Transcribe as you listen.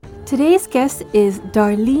Today's guest is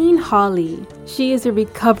Darlene Hawley. She is a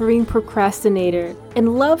recovering procrastinator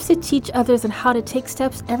and loves to teach others on how to take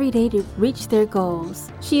steps every day to reach their goals.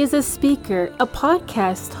 She is a speaker, a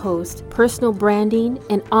podcast host, personal branding,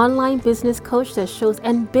 and online business coach that shows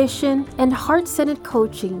ambition and heart-centered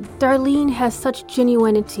coaching. Darlene has such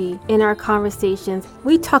genuinity in our conversations.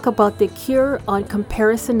 We talk about the cure on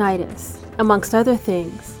comparisonitis, amongst other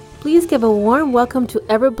things. Please give a warm welcome to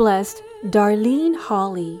ever-blessed Darlene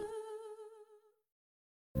Hawley.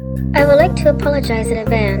 I would like to apologize in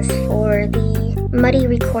advance for the muddy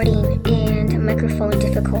recording and microphone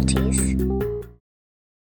difficulties.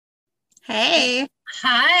 Hey.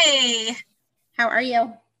 Hi. How are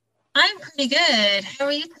you? I'm pretty good. How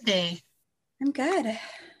are you today? I'm good.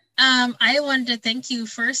 I wanted to thank you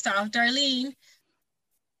first off, Darlene.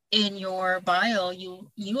 In your bio,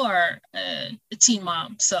 you are a teen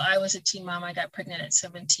mom. So I was a teen mom. I got pregnant at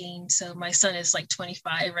 17. So my son is like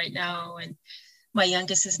 25 right now, and my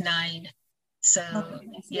youngest is 9. So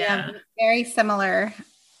yeah, very similar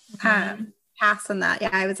paths in that. Yeah,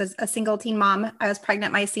 I was a single teen mom. I was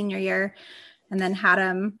pregnant my senior year, and then had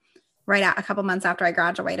him a couple months after I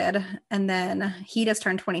graduated, and then he just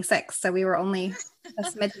turned 26. So we were only a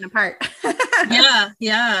smidgen apart. yeah,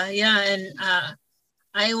 and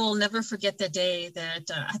I will never forget the day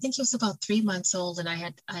that I think he was about 3 months old, and I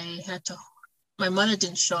had to. My mother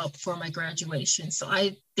didn't show up for my graduation, so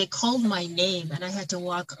they called my name, and I had to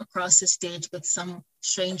walk across the stage with some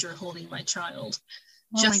stranger holding my child,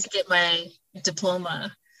 to get my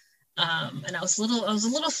diploma. And I was a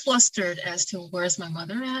little flustered as to where's my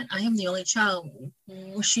mother at. I am the only child.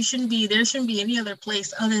 There shouldn't be any other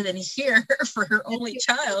place other than here for her only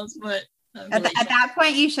child. But at that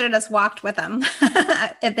point, you should have just walked with them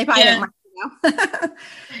if they probably didn't want to.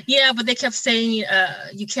 Yeah, but they kept saying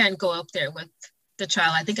you can't go up there with the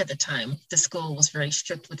child. I think at the time the school was very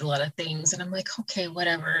strict with a lot of things, and I'm like, okay,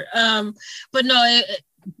 whatever. But no,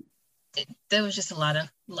 there was just a lot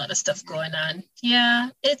of stuff going on. Yeah,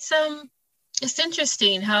 it's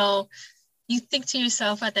interesting how you think to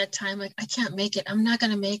yourself at that time, like, I can't make it. I'm not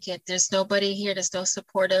gonna make it. There's nobody here. There's no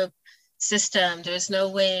supportive system. There's no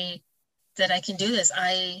way that I can do this.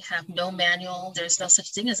 I have no manual. There's no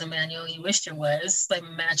such thing as a manual. You wish there was, like a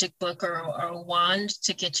magic book or a wand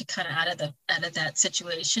to get you kind of out of that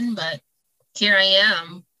situation. But here I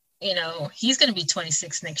am. He's going to be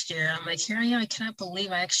 26 next year. I'm like, here I am. I cannot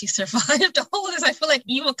believe I actually survived all of this. I feel like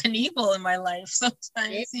Evel Knievel in my life sometimes.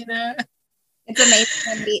 It's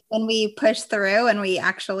amazing when we push through and we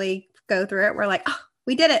actually go through it. We're like, oh,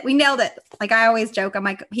 we did it. We nailed it. Like I always joke, I'm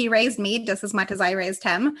like, he raised me just as much as I raised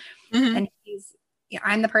him. Mm-hmm. And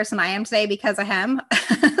I'm the person I am today because of him.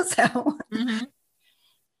 So. Mm-hmm.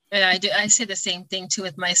 And I say the same thing too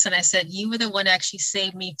with my son. I said, you were the one that actually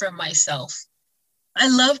saved me from myself. I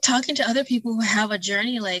love talking to other people who have a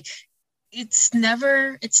journey. Like it's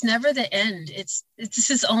never the end. This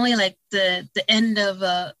is only like the end of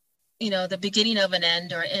the beginning of an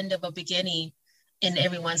end or end of a beginning in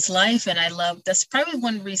everyone's life. And that's probably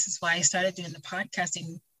one of the reasons why I started doing the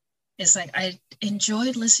podcasting. It's like I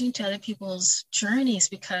enjoyed listening to other people's journeys,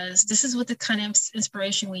 because this is what the kind of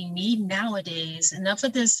inspiration we need nowadays. Enough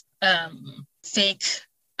of this fake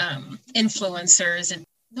influencers, and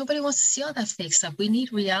nobody wants to see all that fake stuff. We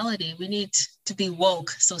need reality. We need to be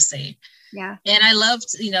woke, so say. Yeah. And I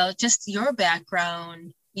loved, just your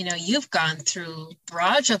background. You've gone through a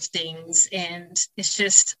barrage of things, and it's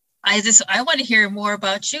just, I want to hear more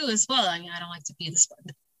about you as well. I mean, I don't like to be this,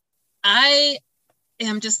 but I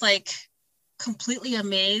am just like completely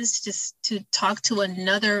amazed just to talk to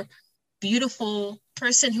another beautiful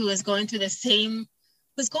person who is going through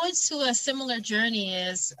who's going through a similar journey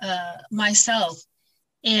as myself.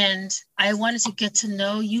 And I wanted to get to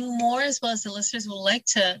know you more, as well as the listeners would like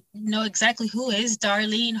to know exactly who is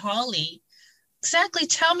Darlene Hawley. Exactly.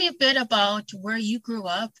 Tell me a bit about where you grew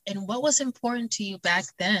up and what was important to you back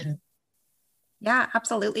then. Yeah,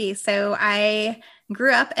 absolutely. So I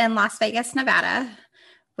grew up in Las Vegas, Nevada,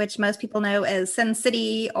 which most people know as Sin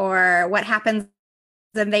City, or what happens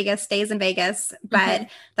in Vegas stays in Vegas. But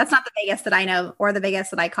that's not the Vegas that I know, or the Vegas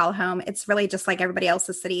that I call home. It's really just like everybody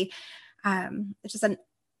else's city. It's just a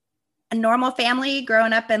normal family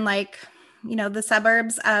growing up in the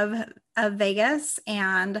suburbs of Vegas.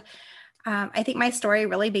 And I think my story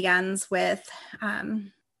really begins with I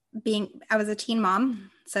was a teen mom.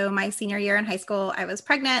 So my senior year in high school, I was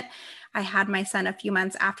pregnant. I had my son a few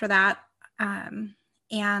months after that.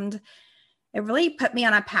 And it really put me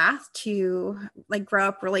on a path to grow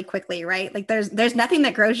up really quickly, right? Like there's nothing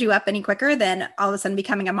that grows you up any quicker than all of a sudden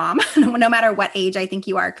becoming a mom, no matter what age I think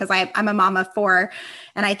you are. Cause I'm a mom of 4.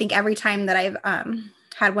 And I think every time that I've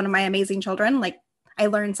had one of my amazing children, like I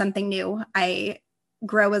learned something new. I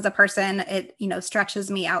grow as a person. It, stretches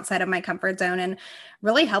me outside of my comfort zone and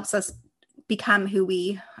really helps us become who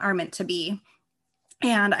we are meant to be.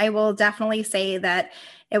 And I will definitely say that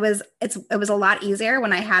it was a lot easier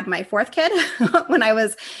when I had my fourth kid, when I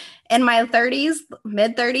was in my 30s,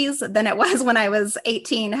 mid 30s, than it was when I was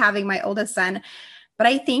 18 having my oldest son. But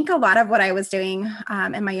I think a lot of what I was doing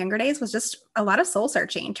in my younger days was just a lot of soul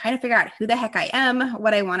searching, trying to figure out who the heck I am,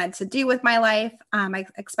 what I wanted to do with my life.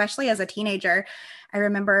 Especially as a teenager, I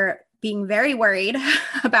remember being very worried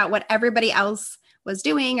about what everybody else was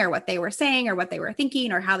doing or what they were saying or what they were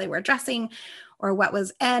thinking or how they were dressing or what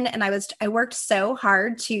was in. And I worked so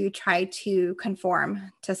hard to try to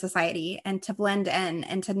conform to society and to blend in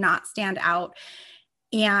and to not stand out.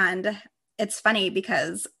 And it's funny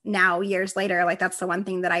because now years later, like that's the one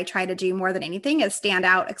thing that I try to do more than anything is stand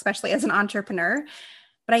out, especially as an entrepreneur.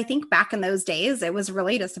 But I think back in those days, it was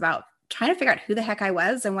really just about trying to figure out who the heck I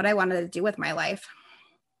was and what I wanted to do with my life.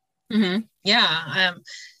 Mm-hmm. Yeah.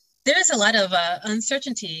 There's a lot of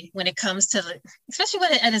uncertainty when it comes to, especially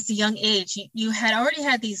when at a young age, you had already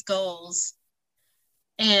had these goals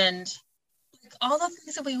and all the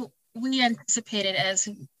things that we anticipated as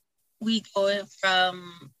we go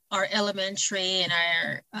from our elementary and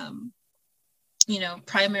our,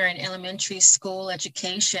 primary and elementary school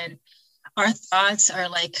education, our thoughts are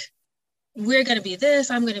like, we're going to be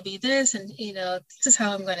this, I'm going to be this, and, this is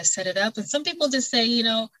how I'm going to set it up. And some people just say,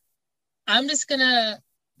 I'm just going to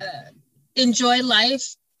enjoy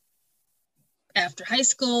life after high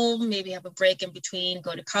school, maybe have a break in between,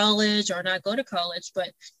 go to college or not go to college. But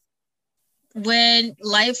when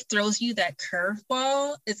life throws you that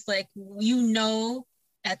curveball, it's like,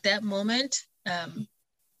 at that moment,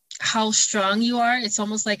 how strong you are. It's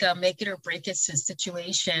almost like a make it or break it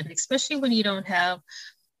situation, especially when you don't have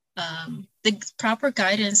the proper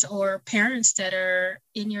guidance or parents that are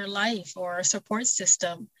in your life or a support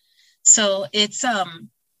system. So it's,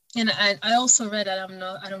 and I also read, I don't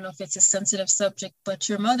know if it's a sensitive subject, but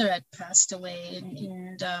your mother had passed away,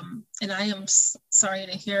 and I am sorry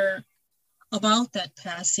to hear about that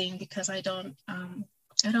passing, because I don't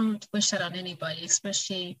wish that on anybody,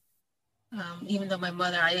 especially even though my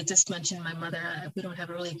mother, I just mentioned my mother, we don't have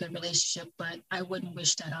a really good relationship, but I wouldn't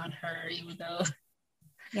wish that on her, even though.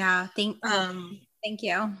 Yeah. Thank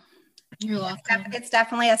you. You're welcome. It's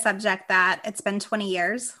definitely a subject that it's been 20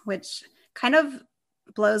 years, which kind of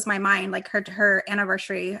blows my mind. Like her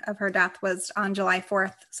anniversary of her death was on July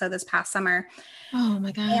 4th. So this past summer. Oh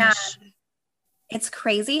my gosh. And it's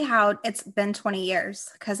crazy how it's been 20 years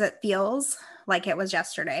because it feels like it was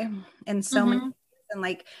yesterday in so many ways. And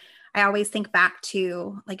like, I always think back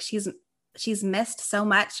to like, she's missed so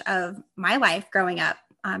much of my life growing up.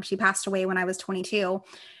 She passed away when I was 22.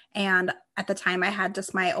 And at the time I had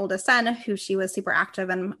just my oldest son, who she was super active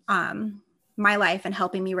in my life and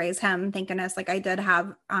helping me raise him. Thank goodness. Like I did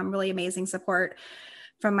have really amazing support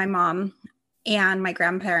from my mom and my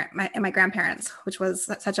grandparents, which was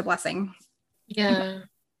such a blessing. Yeah.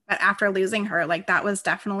 But after losing her, like that was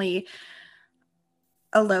definitely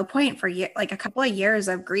a low point for like a couple of years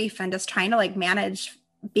of grief and just trying to like manage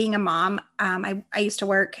being a mom. I used to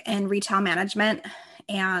work in retail management,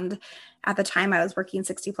 and at the time I was working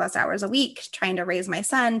 60 plus hours a week, trying to raise my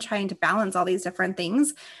son, trying to balance all these different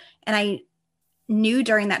things. And I knew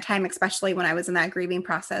during that time, especially when I was in that grieving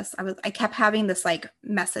process, I kept having this like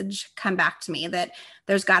message come back to me that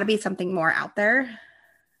there's got to be something more out there.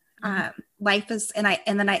 Life is, and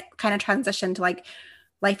then I kind of transitioned to like,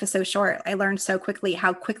 life is so short. I learned so quickly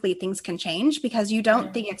how quickly things can change, because you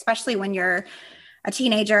don't think, especially when you're a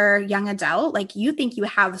teenager, young adult, like you think you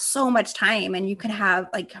have so much time and you can have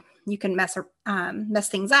like, you can mess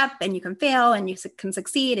things up and you can fail and you can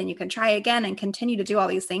succeed and you can try again and continue to do all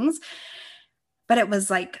these things. But it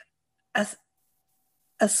was like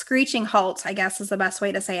a screeching halt, I guess is the best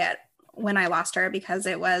way to say it, when I lost her, because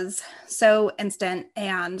it was so instant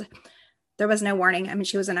and there was no warning. I mean,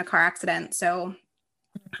 she was in a car accident. So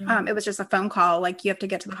it was just a phone call. Like, you have to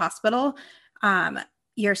get to the hospital.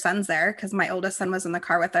 Your son's there, because my oldest son was in the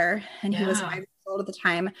car with her, and he was 5 years old at the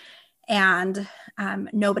time. And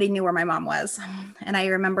nobody knew where my mom was. And I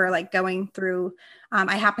remember like going through,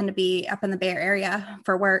 I happened to be up in the Bay Area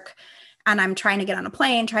for work, and I'm trying to get on a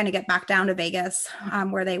plane, trying to get back down to Vegas,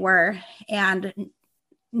 where they were. And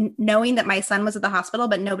knowing that my son was at the hospital,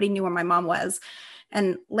 but nobody knew where my mom was.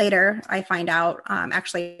 And later I find out,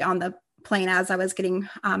 actually on the plane, as I was getting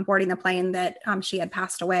boarding the plane, that she had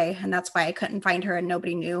passed away. And that's why I couldn't find her, and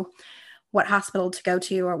nobody knew what hospital to go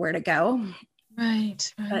to or where to go.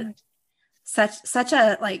 Right. But such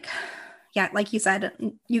a like, yeah, like you said,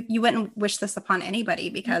 you wouldn't wish this upon anybody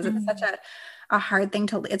because it's such a hard thing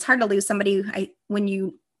it's hard to lose somebody when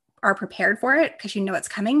you are prepared for it because you know it's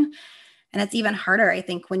coming. And it's even harder, I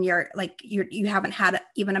think, when you're like, you haven't had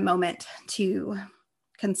even a moment to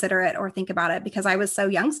consider it or think about it, because I was so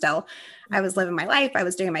young still. I was living my life. I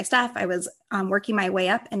was doing my stuff. I was working my way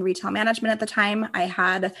up in retail management at the time. I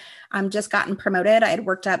had just gotten promoted. I had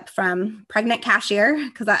worked up from pregnant cashier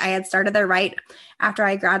because I had started there right after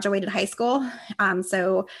I graduated high school.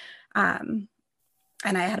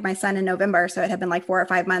 And I had my son in November, so it had been like 4 or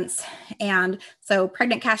 5 months. And so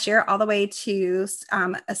pregnant cashier all the way to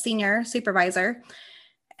a senior supervisor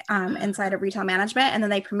inside of retail management. And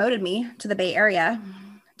then they promoted me to the Bay Area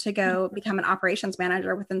to go become an operations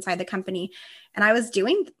manager inside the company. And I was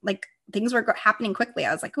doing like, things were happening quickly.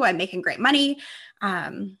 I was like, oh, I'm making great money.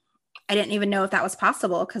 I didn't even know if that was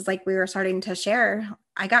possible because like we were starting to share.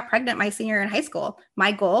 I got pregnant my senior in high school.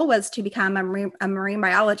 My goal was to become a marine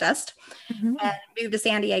biologist and move to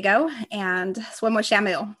San Diego and swim with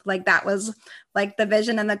Shamu. Like that was like the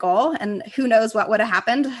vision and the goal. And who knows what would have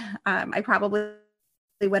happened. I probably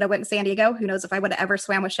would have went to San Diego. Who knows if I would have ever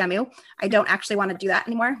swam with Shamu. I don't actually want to do that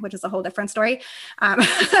anymore, which is a whole different story.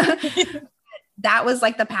 That was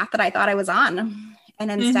like the path that I thought I was on.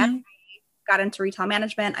 And instead I got into retail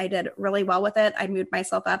management. I did really well with it. I moved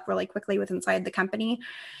myself up really quickly inside the company,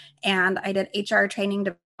 and I did HR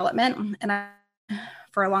training development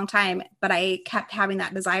for a long time, but I kept having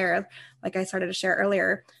that desire. Like I started to share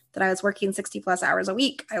earlier that I was working 60 plus hours a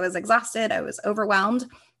week. I was exhausted. I was overwhelmed.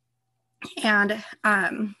 And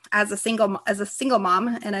as a single mom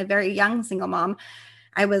and a very young single mom,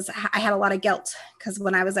 I had a lot of guilt because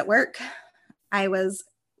when I was at work, I was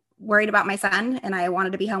worried about my son and I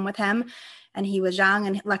wanted to be home with him, and he was young.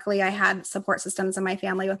 And luckily I had support systems in my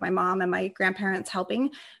family with my mom and my grandparents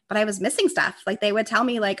helping, but I was missing stuff. Like they would tell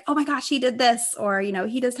me like, oh my gosh, he did this, or, you know,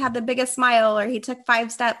 he just had the biggest smile, or he took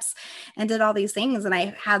 5 steps and did all these things. And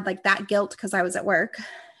I had like that guilt because I was at work.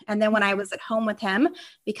 And then when I was at home with him,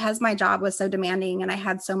 because my job was so demanding and I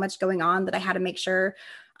had so much going on that I had to make sure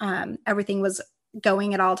everything was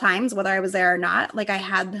going at all times, whether I was there or not. Like I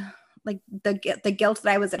had like the guilt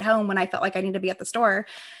that I was at home when I felt like I needed to be at the store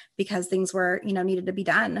because things were, you know, needed to be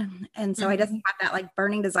done. And so I just had that like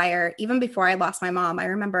burning desire. Even before I lost my mom, I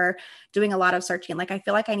remember doing a lot of searching. Like, I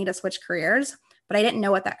feel like I need to switch careers, but I didn't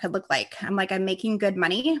know what that could look like. I'm like, I'm making good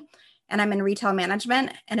money and I'm in retail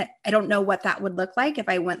management, and I don't know what that would look like if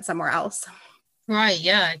I went somewhere else. Right.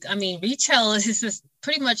 Yeah. I mean, retail is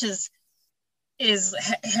pretty much has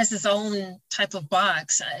its own type of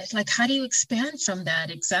box. Like, how do you expand from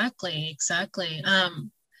that? Exactly.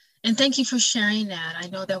 And thank you for sharing that. I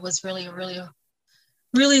know that was really, really,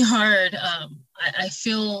 really hard. I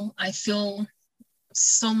feel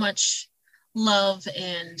so much love,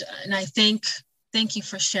 and I thank you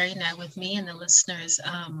for sharing that with me and the listeners,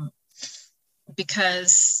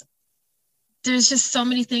 because there's just so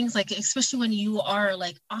many things, like, especially when you are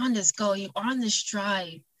like on this go, you're on this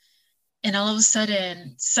drive, and all of a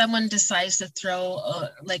sudden someone decides to throw a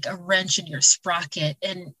wrench in your sprocket,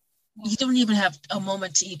 and you don't even have a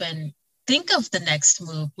moment to even think of the next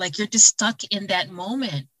move. Like, you're just stuck in that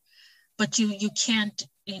moment, but you can't,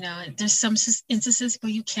 you know, there's some instances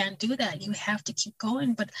where you can't do that. You have to keep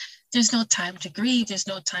going, but there's no time to grieve. There's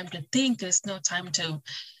no time to think. There's no time to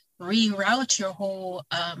reroute your whole,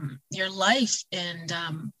 your life. And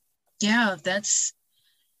that's,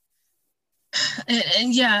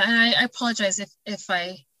 and I apologize if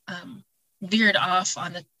I veered off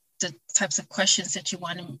on the types of questions that you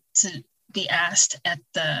wanted to be asked at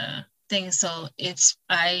the thing. So if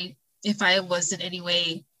I was in any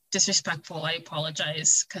way disrespectful, I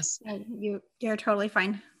apologize, because you're totally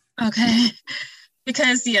fine. Okay.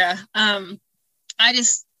 Because I've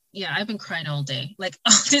been crying all day. Like,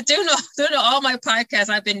 doing all my podcasts,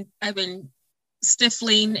 I've been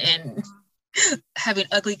stifling and having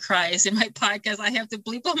ugly cries in my podcast. I have to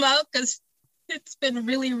bleep them out because it's been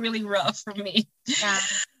really, really rough for me. Yeah.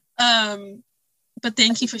 But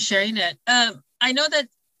thank you for sharing it. I know that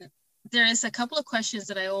there is a couple of questions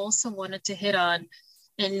that I also wanted to hit on.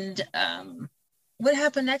 And what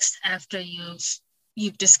happened next after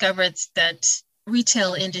you've discovered that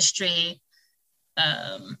retail industry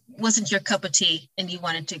wasn't your cup of tea and you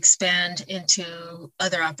wanted to expand into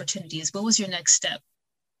other opportunities? What was your next step?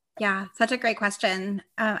 Yeah, such a great question.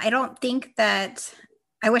 I don't think that,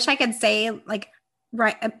 I wish I could say like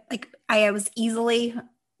I was easily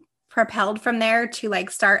propelled from there to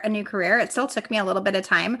like start a new career. It still took me a little bit of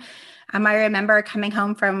time. I remember coming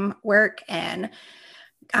home from work and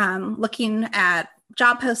looking at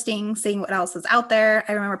job postings, seeing what else is out there.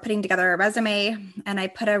 I remember putting together a resume, and I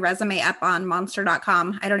put a resume up on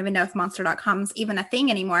monster.com. I don't even know if monster.com is even a thing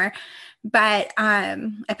anymore, but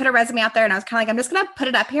I put a resume out there, and I was kind of like, I'm just going to put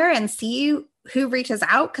it up here and see who reaches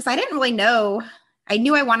out. Cause I didn't really know. I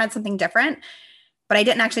knew I wanted something different, but I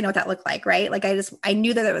didn't actually know what that looked like. Right. Like I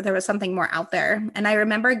knew that there was something more out there. And I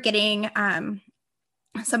remember getting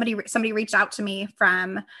somebody reached out to me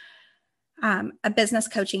from a business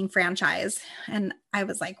coaching franchise. And I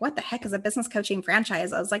was like, what the heck is a business coaching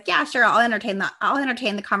franchise? I was like, yeah, sure. I'll entertain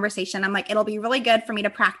the conversation. I'm like, it'll be really good for me to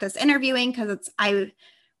practice interviewing, because I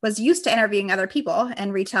was used to interviewing other people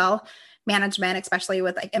in retail management, especially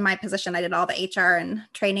with like in my position, I did all the HR and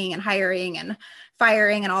training and hiring and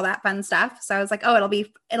firing and all that fun stuff. So I was like, oh, it'll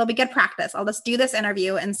be good practice. I'll just do this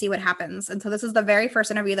interview and see what happens. And so this is the very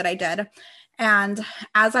first interview that I did. And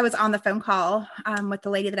as I was on the phone call with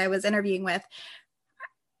the lady that I was interviewing with,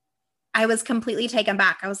 I was completely taken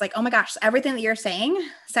back. I was like, oh my gosh, everything that you're saying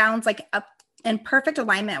sounds like in perfect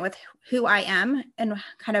alignment with who I am and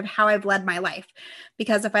kind of how I've led my life.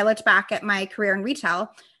 Because if I looked back at my career in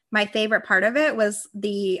retail, my favorite part of it was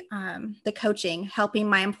the coaching, helping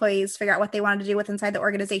my employees figure out what they wanted to do with inside the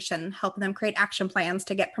organization, helping them create action plans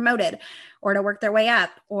to get promoted or to work their way up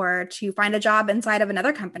or to find a job inside of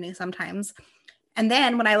another company sometimes. And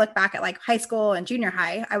then when I look back at like high school and junior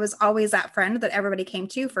high, I was always that friend that everybody came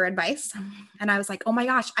to for advice. And I was like, oh my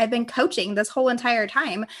gosh, I've been coaching this whole entire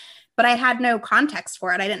time, but I had no context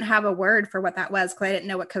for it. I didn't have a word for what that was because I didn't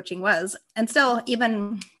know what coaching was. And still,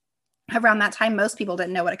 even around that time, most people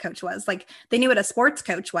didn't know what a coach was. Like they knew what a sports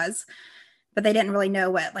coach was, but they didn't really know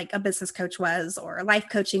what like a business coach was, or life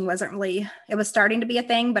coaching wasn't really, it was starting to be a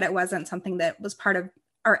thing, but it wasn't something that was part of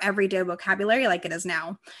our everyday vocabulary like it is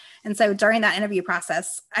now. And so during that interview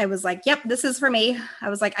process, I was like, yep, this is for me. I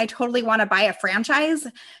was like, I totally want to buy a franchise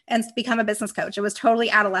and become a business coach. It was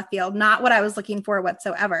totally out of left field, not what I was looking for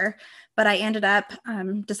whatsoever, but I ended up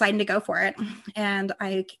deciding to go for it. And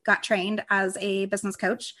I got trained as a business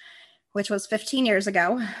coach, which was 15 years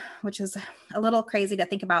ago, which is a little crazy to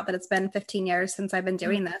think about that it's been 15 years since I've been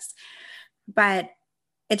doing this, but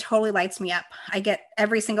it totally lights me up.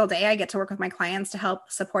 Every single day, I get to work with my clients to help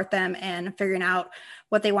support them in figuring out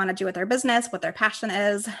what they want to do with their business, what their passion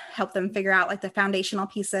is, help them figure out like the foundational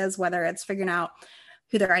pieces, whether it's figuring out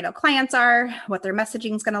who their ideal clients are, what their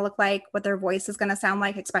messaging is going to look like, what their voice is going to sound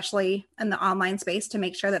like, especially in the online space, to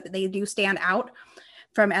make sure that they do stand out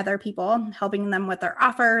from other people, helping them with their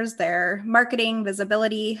offers, their marketing,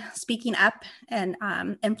 visibility, speaking up and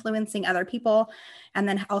influencing other people. And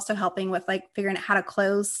then also helping with like figuring out how to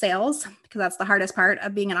close sales, because that's the hardest part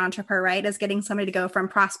of being an entrepreneur, right? Is getting somebody to go from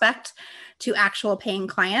prospect to actual paying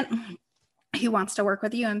client who wants to work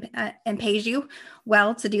with you and pays you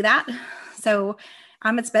well to do that. So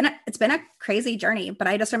it's been a crazy journey, but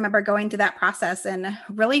I just remember going through that process and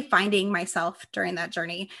really finding myself during that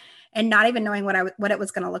journey, and not even knowing what it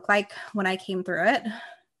was going to look like when I came through it.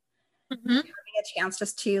 Mm-hmm. Having a chance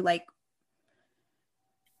just to like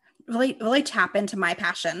really, really tap into my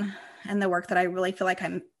passion and the work that I really feel like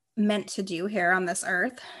I'm meant to do here on this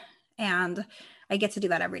earth. And I get to do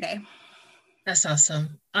that every day. That's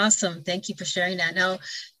awesome. Awesome. Thank you for sharing that. Now,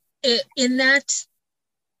 in that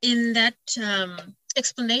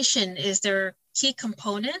explanation, is there key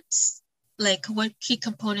components? Like what key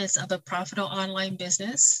components of a profitable online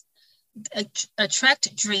business?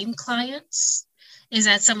 Attract dream clients? Is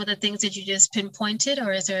that some of the things that you just pinpointed,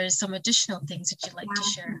 or is there some additional things that you'd like to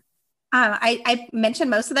share? I mentioned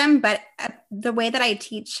most of them, but the way that I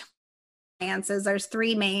teach clients is there's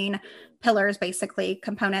three main pillars, basically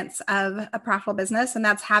components of a profitable business. And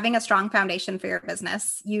that's having a strong foundation for your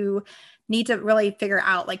business. You need to really figure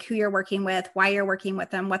out like who you're working with, why you're working with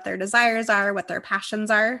them, what their desires are, what their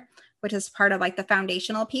passions are, which is part of like the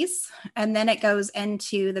foundational piece. And then it goes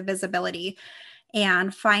into the visibility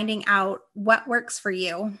and finding out what works for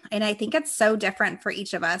you. And I think it's so different for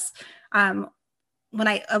each of us. A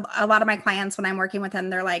lot of my clients, when I'm working with them,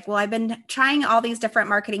 they're like, well, I've been trying all these different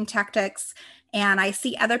marketing tactics, and I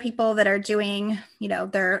see other people that are doing,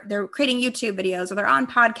 they're creating YouTube videos, or they're on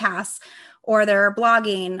podcasts, or they're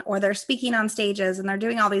blogging, or they're speaking on stages, and they're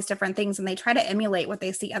doing all these different things, and they try to emulate what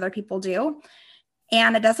they see other people do.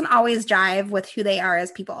 And it doesn't always jive with who they are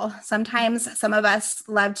as people. Sometimes some of us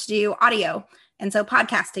love to do audio, and so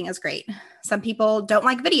podcasting is great. Some people don't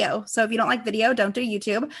like video. So if you don't like video, don't do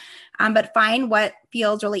YouTube, but find what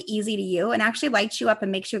feels really easy to you and actually lights you up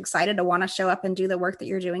and makes you excited to want to show up and do the work that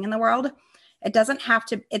you're doing in the world.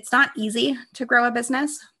 It's not easy to grow a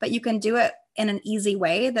business, but you can do it in an easy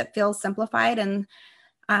way that feels simplified and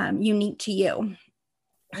unique to you.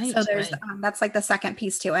 So there's Right. that's like the second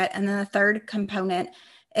piece to it. And then the third component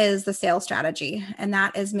is the sales strategy. And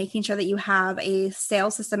that is making sure that you have a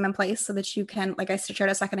sales system in place so that you can, like I shared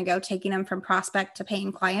a second ago, taking them from prospect to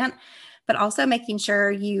paying client, but also making sure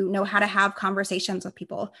you know how to have conversations with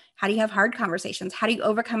people. How do you have hard conversations? How do you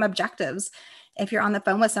overcome objectives? If you're on the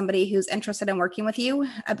phone with somebody who's interested in working with you,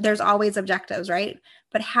 there's always objectives, right?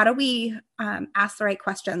 But how do we ask the right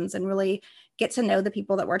questions and really get to know the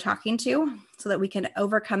people that we're talking to so that we can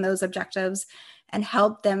overcome those objectives and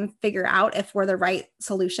help them figure out if we're the right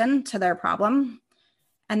solution to their problem?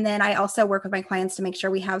 And then I also work with my clients to make sure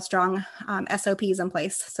we have strong SOPs in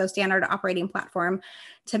place. So standard operating platform,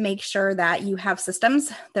 to make sure that you have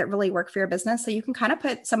systems that really work for your business. So you can kind of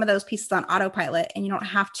put some of those pieces on autopilot and you don't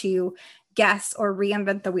have to guess or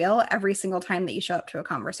reinvent the wheel every single time that you show up to a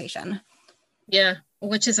conversation. Yeah,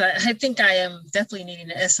 which is, I think I am definitely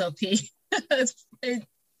needing an SOP. With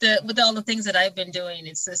all the things that I've been doing,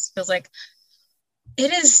 it just feels like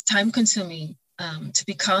it is time consuming to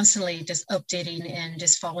be constantly just updating and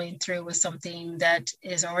just following through with something that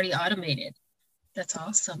is already automated. That's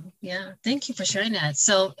awesome. Yeah, thank you for sharing that.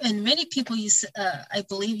 So, and many people, I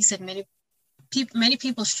believe you said many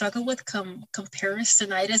people struggle with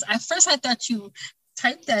comparisonitis. At first, I thought you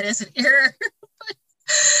typed that as an error.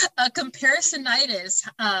 Comparisonitis.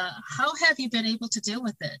 How have you been able to deal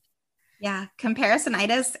with it? Yeah,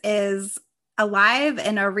 comparisonitis is alive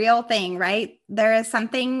and a real thing, right? There is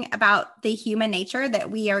something about the human nature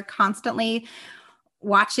that we are constantly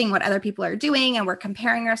watching what other people are doing, and we're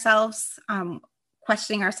comparing ourselves,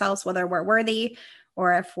 questioning ourselves whether we're worthy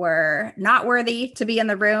or if we're not worthy to be in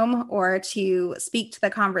the room or to speak to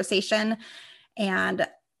the conversation. And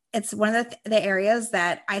it's one of the areas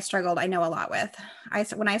that I struggled, I know, a lot with.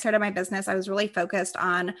 When I started my business, I was really focused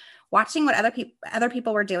on watching what other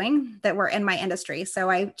people were doing that were in my industry. So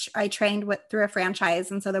I trained through a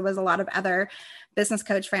franchise. And so there was a lot of other business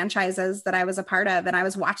coach franchises that I was a part of. And I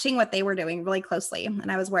was watching what they were doing really closely.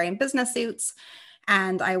 And I was wearing business suits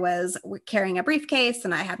and I was carrying a briefcase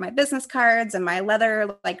and I had my business cards and my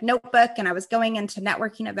leather notebook. And I was going into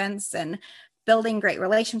networking events and building great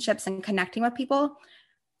relationships and connecting with people.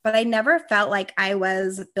 But I never felt like I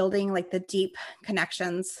was building the deep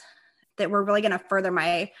connections that were really going to further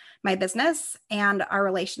my business and our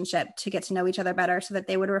relationship to get to know each other better so that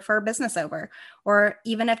they would refer business over, or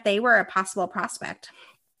even if they were a possible prospect.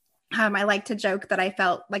 I like to joke that I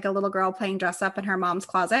felt like a little girl playing dress up in her mom's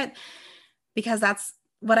closet, because that's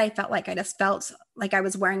what I felt like. I just felt like I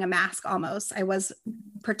was wearing a mask almost. I was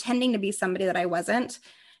pretending to be somebody that I wasn't.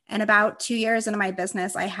 And about 2 years into my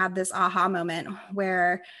business, I had this aha moment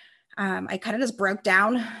where I kind of just broke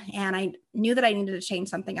down and I knew that I needed to change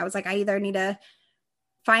something. I was like, I either need to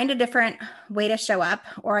find a different way to show up,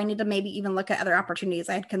 or I need to maybe even look at other opportunities.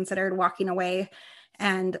 I had considered walking away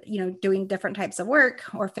and, doing different types of work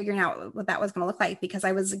or figuring out what that was going to look like, because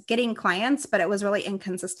I was getting clients, but it was really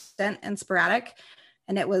inconsistent and sporadic.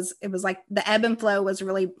 And it was like the ebb and flow was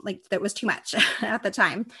really that was too much at the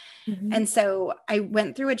time. Mm-hmm. And so I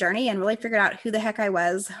went through a journey and really figured out who the heck I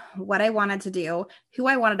was, what I wanted to do, who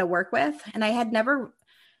I wanted to work with. And I had never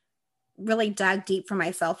really dug deep for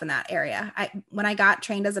myself in that area. When I got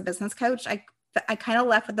trained as a business coach, I kind of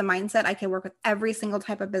left with the mindset I could work with every single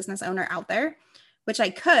type of business owner out there, which I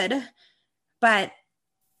could, but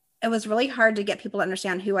it was really hard to get people to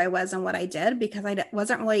understand who I was and what I did, because I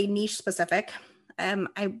wasn't really niche specific.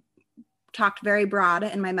 I talked very broad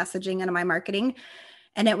in my messaging and in my marketing.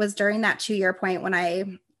 And it was during that 2-year point when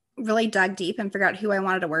I really dug deep and figured out who I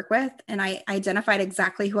wanted to work with. And I identified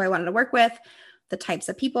exactly who I wanted to work with, the types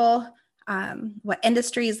of people, what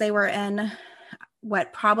industries they were in,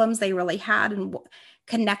 what problems they really had, and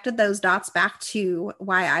connected those dots back to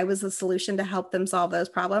why I was the solution to help them solve those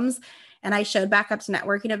problems. And I showed back up to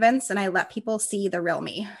networking events and I let people see the real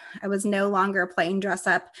me. I was no longer playing dress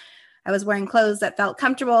up. I was wearing clothes that felt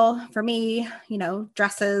comfortable for me,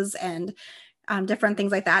 dresses and different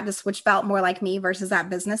things like that, just which felt more like me versus that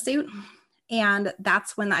business suit. And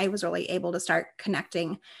that's when I was really able to start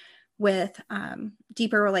connecting with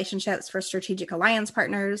deeper relationships for strategic alliance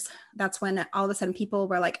partners. That's when all of a sudden people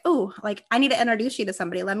were like, oh, I need to introduce you to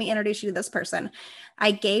somebody. Let me introduce you to this person. I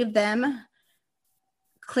gave them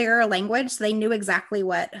clearer language so they knew exactly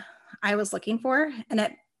what I was looking for. And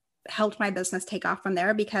it helped my business take off from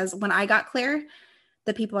there, because when I got clear,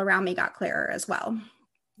 the people around me got clearer as well.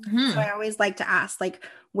 Mm-hmm. So I always like to ask,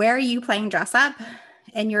 where are you playing dress up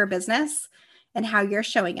in your business and how you're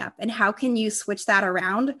showing up, and how can you switch that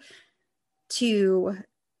around to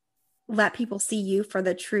let people see you for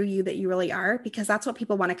the true you that you really are, because that's what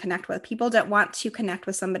people want to connect with. People don't want to connect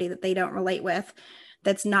with somebody that they don't relate with.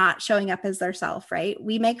 that's not showing up as their self, right?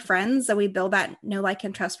 We make friends and we build that know, like,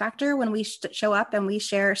 and trust factor when we show up and we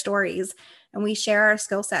share stories and we share our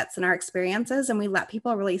skill sets and our experiences, and we let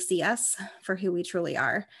people really see us for who we truly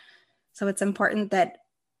are. So it's important that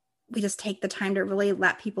we just take the time to really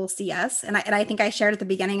let people see us. And I think I shared at the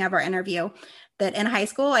beginning of our interview that in high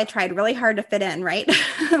school, I tried really hard to fit in, right?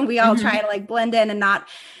 We all try to like blend in and not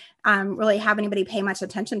really have anybody pay much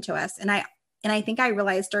attention to us. And I think I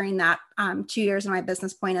realized during that 2 years in my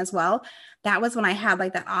business point as well, that was when I had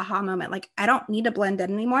like that aha moment. Like, I don't need to blend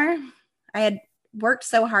in anymore. I had worked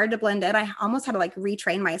so hard to blend in. I almost had to like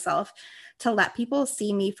retrain myself to let people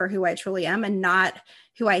see me for who I truly am and not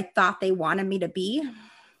who I thought they wanted me to be.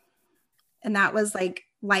 And that was like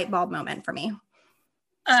light bulb moment for me.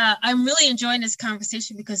 I'm really enjoying this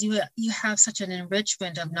conversation because you have such an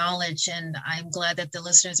enrichment of knowledge, and I'm glad that the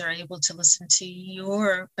listeners are able to listen to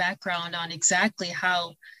your background on exactly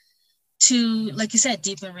how to, like you said,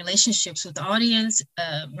 deepen relationships with the audience.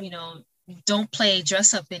 Don't play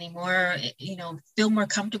dress up anymore. Feel more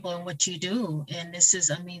comfortable in what you do. And this is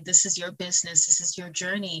your business. This is your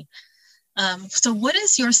journey. So what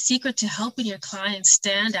is your secret to helping your clients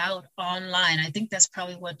stand out online? I think that's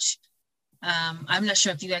probably what, I'm not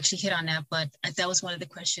sure if you actually hit on that, but that was one of the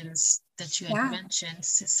questions that you had mentioned.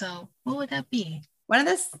 So what would that be? One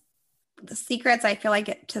of the secrets I feel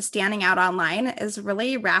like to standing out online is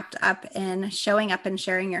really wrapped up in showing up and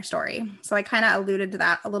sharing your story. So I kind of alluded to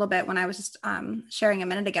that a little bit when I was just sharing a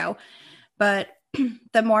minute ago, but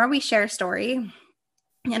the more we share story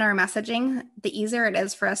in our messaging, the easier it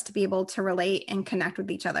is for us to be able to relate and connect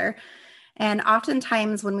with each other. And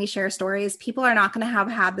oftentimes when we share stories, people are not going to have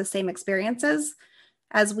had the same experiences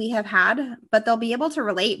as we have had, but they'll be able to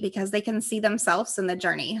relate because they can see themselves in the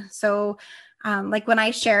journey. So like when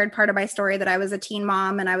I shared part of my story that I was a teen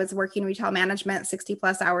mom and I was working retail management 60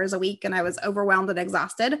 plus hours a week and I was overwhelmed and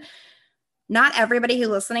exhausted. Not everybody who's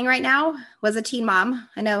listening right now was a teen mom.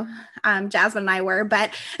 I know Jasmine and I were,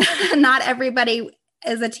 but not everybody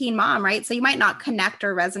is a teen mom, right? So you might not connect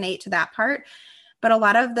or resonate to that part. But a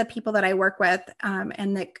lot of the people that I work with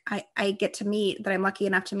and that I get to meet, that I'm lucky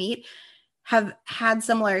enough to meet, have had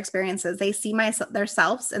similar experiences. They see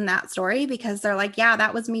themselves in that story because they're like, yeah,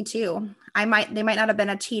 that was me too. They might not have been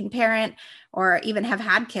a teen parent or even have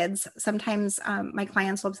had kids. Sometimes my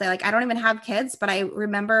clients will say like, I don't even have kids, but I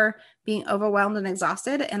remember being overwhelmed and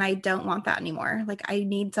exhausted and I don't want that anymore. Like I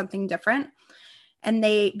need something different. And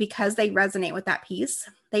because they resonate with that piece,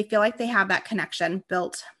 they feel like they have that connection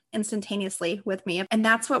built instantaneously with me. And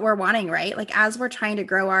that's what we're wanting, right? Like as we're trying to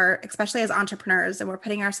grow especially as entrepreneurs, and we're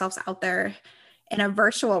putting ourselves out there in a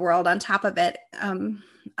virtual world on top of it.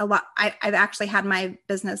 I've actually had my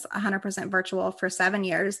business 100% virtual for 7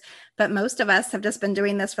 years, but most of us have just been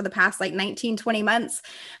doing this for the past like 19, 20 months,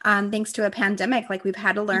 thanks to a pandemic. Like we've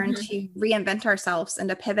had to learn to reinvent ourselves and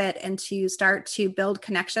to pivot and to start to build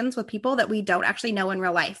connections with people that we don't actually know in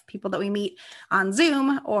real life, people that we meet on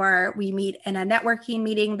Zoom, or we meet in a networking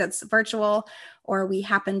meeting that's virtual, or we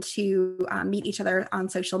happen to meet each other on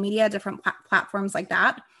social media, different platforms like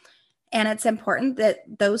that. And it's important that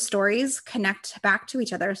those stories connect back to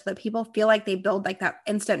each other so that people feel like they build like that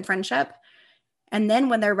instant friendship. And then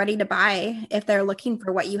when they're ready to buy, if they're looking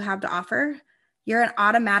for what you have to offer, you're an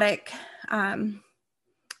automatic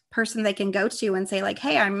person they can go to and say like,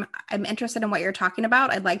 hey, I'm interested in what you're talking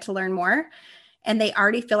about. I'd like to learn more. And they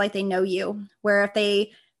already feel like they know you. Where if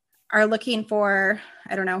they are looking for,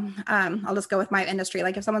 I don't know, I'll just go with my industry.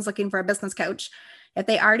 Like if someone's looking for a business coach, if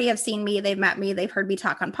they already have seen me, they've met me, they've heard me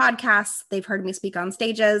talk on podcasts, they've heard me speak on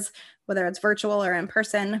stages, whether it's virtual or in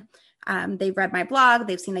person, they've read my blog,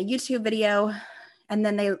 they've seen a YouTube video, and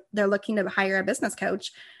then they're looking to hire a business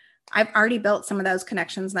coach. I've already built some of those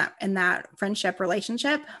connections in that friendship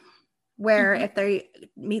relationship where if they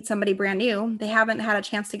meet somebody brand new, they haven't had a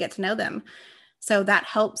chance to get to know them. So that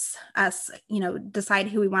helps us, decide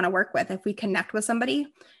who we want to work with. If we connect with somebody,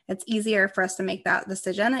 it's easier for us to make that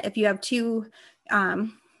decision. If you have two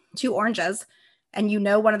oranges and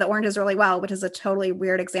one of the oranges really well, which is a totally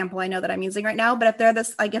weird example I know that I'm using right now, but if they're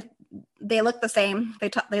if they look the same,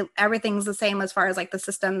 everything's the same as far as like the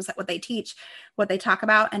systems, what they teach, what they talk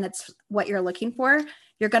about, and it's what you're looking for,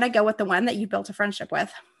 you're going to go with the one that you built a friendship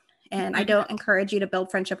with. And I don't encourage you to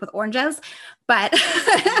build friendship with oranges, but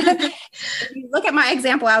if you look at my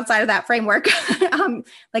example outside of that framework,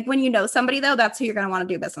 like when you know somebody though, that's who you're going to want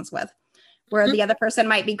to do business with, where the other person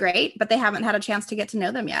might be great, but they haven't had a chance to get to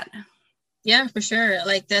know them yet. Yeah, for sure.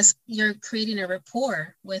 Like you're creating a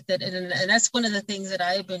rapport with it. And that's one of the things that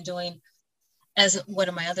I've been doing as one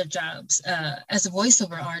of my other jobs. As a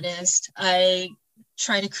voiceover artist, I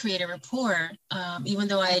try to create a rapport, even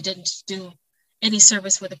though I didn't do any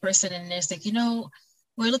service with a person and it's like,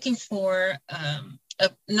 we're looking for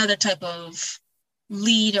another type of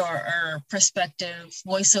lead or prospective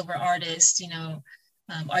voiceover artist,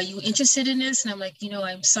 are you interested in this? And I'm like,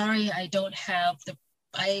 I'm sorry,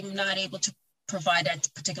 I'm not able to provide that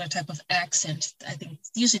particular type of accent. I think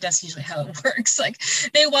that's usually how it works. Like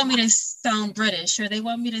they want me to sound British or they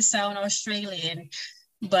want me to sound Australian,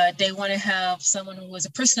 but they want to have someone who is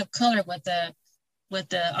a person of color with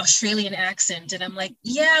the Australian accent. And I'm like,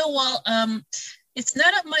 yeah, well, it's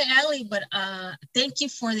not up my alley, but thank you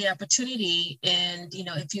for the opportunity. And,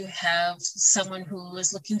 if you have someone who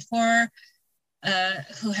is looking for,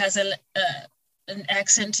 who has an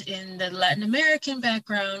accent in the Latin American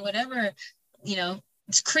background, whatever,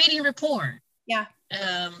 it's creating rapport. Yeah.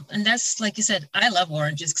 And that's, like you said, I love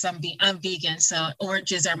oranges because I'm vegan, so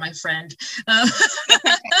oranges are my friend.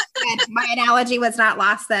 My analogy was not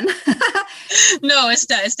lost then. No, it's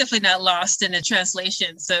not. It's definitely not lost in the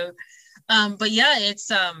translation. So, but yeah,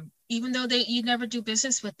 it's even though you never do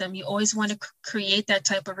business with them, you always want to create that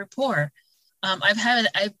type of rapport.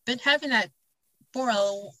 I've been having that for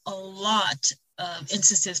a lot of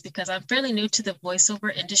instances because I'm fairly new to the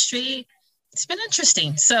voiceover industry. It's been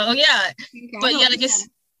interesting. So yeah, but yeah, I guess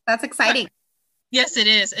that's exciting. Yes, it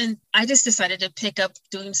is. And I just decided to pick up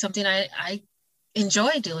doing something I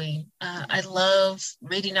enjoy doing. I love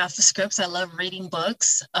reading off the scripts. I love reading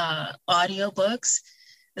books, audio books.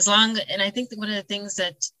 And I think that one of the things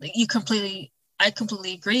that I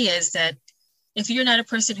completely agree is that if you're not a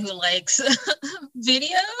person who likes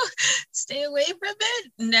video, stay away from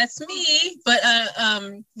it. And that's me. But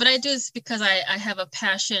I do this because I have a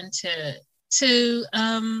passion to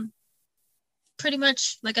pretty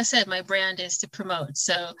much, like I said, my brand is to promote.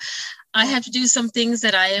 So I have to do some things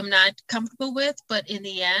that I am not comfortable with, but in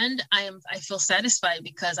the end, I feel satisfied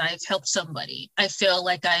because I've helped somebody. I feel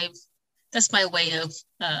like that's my way of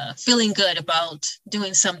feeling good about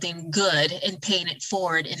doing something good and paying it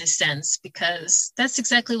forward in a sense, because that's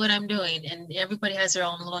exactly what I'm doing. And everybody has their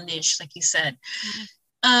own little niche, like you said.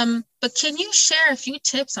 But can you share a few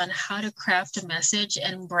tips on how to craft a message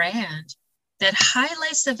and brand that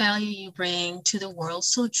highlights the value you bring to the world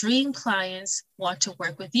so dream clients want to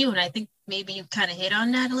work with you? And I think maybe you kind of hit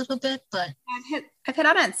on that a little bit, but I've hit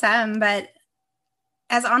on it some, but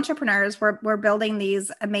as entrepreneurs, we're building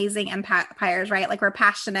these amazing empires, right? Like we're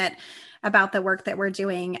passionate about the work that we're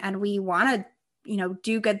doing and we want to,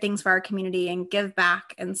 do good things for our community and give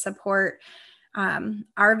back and support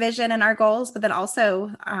our vision and our goals, but then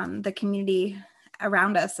also the community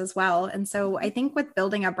around us as well. And so I think with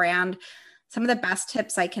building a brand, some of the best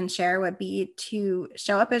tips I can share would be to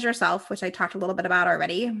show up as yourself, which I talked a little bit about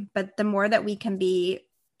already, but the more that we can be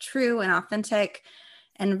true and authentic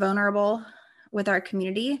and vulnerable with our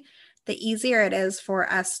community, the easier it is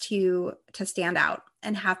for us to stand out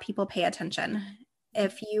and have people pay attention.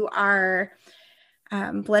 If you are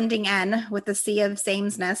blending in with the sea of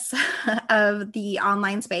sameness of the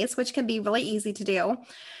online space, which can be really easy to do,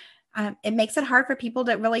 it makes it hard for people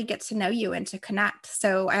to really get to know you and to connect.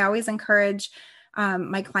 So I always encourage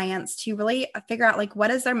my clients to really figure out like, what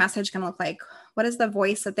is their message going to look like? What is the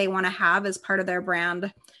voice that they want to have as part of their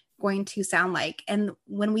brand going to sound like? And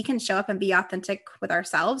when we can show up and be authentic with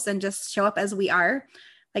ourselves and just show up as we are,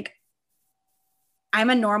 like I'm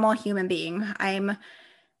a normal human being.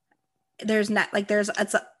 There's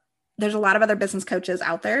a lot of other business coaches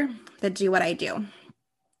out there that do what I do.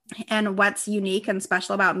 And what's unique and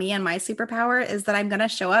special about me and my superpower is that I'm going to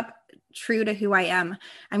show up true to who I am.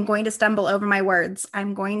 I'm going to stumble over my words.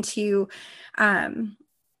 I'm going to, I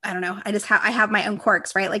don't know. I have my own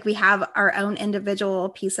quirks, right? Like we have our own individual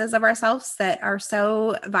pieces of ourselves that are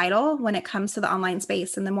so vital when it comes to the online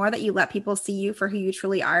space. And the more that you let people see you for who you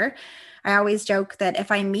truly are, I always joke that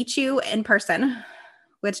if I meet you in person,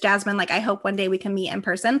 which Jasmine, like I hope one day we can meet in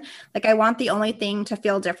person. Like I want the only thing to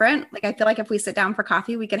feel different. Like I feel like if we sit down for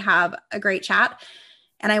coffee, we could have a great chat.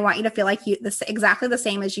 And I want you to feel like exactly the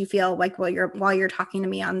same as you feel like while you're talking to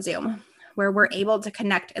me on Zoom, where we're able to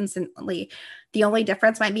connect instantly. The only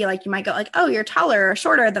difference might be like, you might go like, oh, you're taller or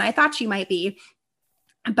shorter than I thought you might be.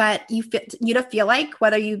 But you to feel like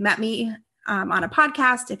whether you met me on a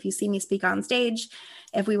podcast, if you see me speak on stage,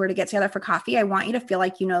 if we were to get together for coffee, I want you to feel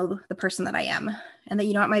like you know the person that I am and that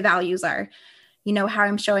you know what my values are, you know how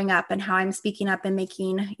I'm showing up and how I'm speaking up and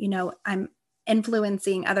making, I'm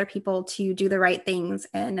influencing other people to do the right things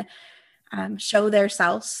and show their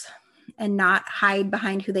selves and not hide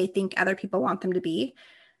behind who they think other people want them to be.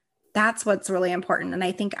 That's what's really important. And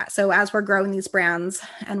I think so as we're growing these brands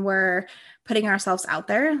and we're putting ourselves out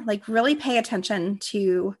there, like really pay attention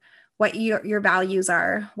to what your values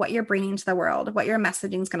are, what you're bringing to the world, what your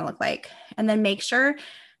messaging is going to look like. And then make sure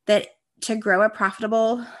that to grow a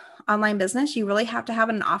profitable online business, you really have to have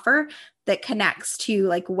an offer that connects to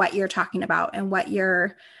like what you're talking about and what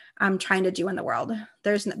you're trying to do in the world.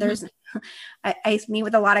 I meet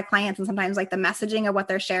with a lot of clients, and sometimes like the messaging of what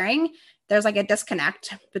they're sharing, there's like a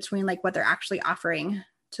disconnect between like what they're actually offering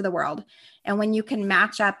to the world. And when you can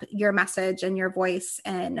match up your message and your voice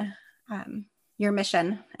and your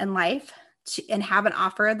mission in life and have an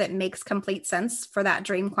offer that makes complete sense for that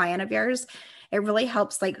dream client of yours, it really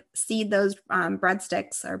helps like seed those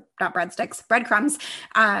breadsticks, or not breadsticks, breadcrumbs,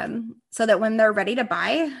 so that when they're ready to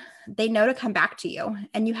buy, they know to come back to you.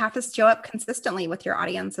 And you have to show up consistently with your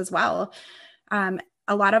audience as well.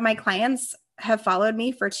 A lot of my clients have followed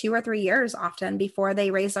me for 2 or 3 years often before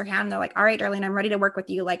they raise their hand. They're like, all right, Darlene, I'm ready to work with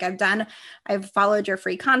you. Like I've followed your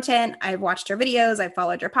free content. I've watched your videos. I've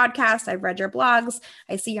followed your podcast. I've read your blogs.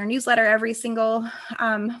 I see your newsletter every single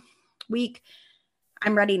week.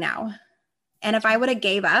 I'm ready now. And if I would have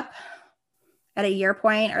gave up at a year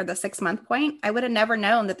point or the 6-month point, I would have never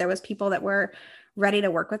known that there was people that were ready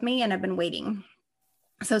to work with me and have been waiting.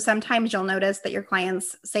 So sometimes you'll notice that your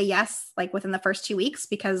clients say yes, like within the first 2 weeks,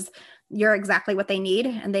 because you're exactly what they need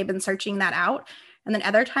and they've been searching that out. And then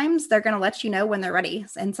other times they're going to let you know when they're ready.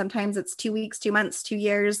 And sometimes it's 2 weeks, 2 months, 2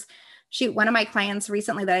 years. Shoot, one of my clients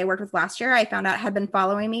recently that I worked with last year, I found out had been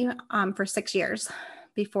following me for 6 years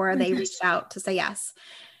before they reached out to say yes.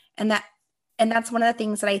 And that's one of the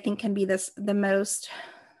things that I think can be the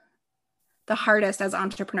hardest as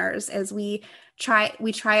entrepreneurs is we try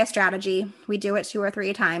a strategy. We do it 2 or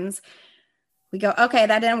 3 times. We go, okay,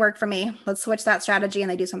 that didn't work for me. Let's switch that strategy. And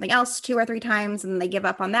they do something else 2 or 3 times. And they give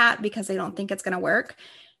up on that because they don't think it's going to work.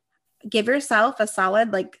 Give yourself a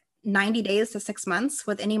solid 90 days to 6 months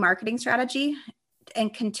with any marketing strategy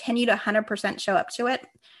and continue to 100% show up to it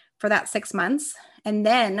for that 6 months. And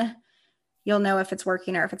then you'll know if it's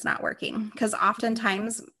working or if it's not working. Because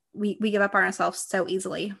oftentimes we give up on ourselves so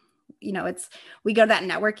easily. We go to that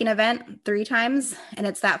networking event 3 times, and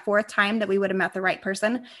it's that 4th time that we would have met the right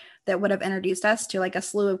person that would have introduced us to like a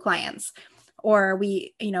slew of clients. Or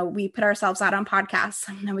we put ourselves out on podcasts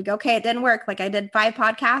and we go, okay, it didn't work. Like I did 5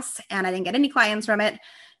 podcasts and I didn't get any clients from it.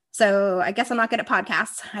 So I guess I'm not good at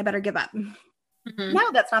podcasts. I better give up. Mm-hmm.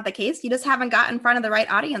 No, that's not the case. You just haven't got in front of the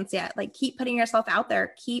right audience yet. Like keep putting yourself out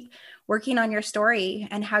there, keep working on your story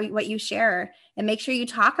and what you share, and make sure you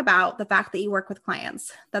talk about the fact that you work with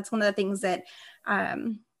clients. That's one of the things that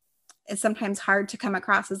is sometimes hard to come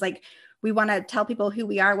across is like, we want to tell people who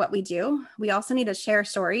we are, what we do. We also need to share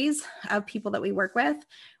stories of people that we work with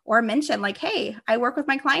or mention like, hey, I work with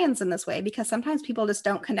my clients in this way, because sometimes people just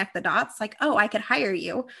don't connect the dots. Like, oh, I could hire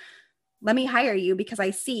you. Let me hire you because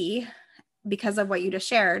I see, because of what you just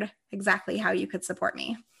shared, exactly how you could support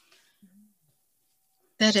me.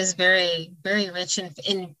 That is very, very rich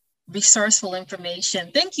in resourceful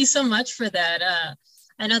information. Thank you so much for that.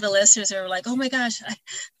 I know the listeners are like, oh my gosh,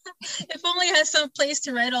 if only I had some place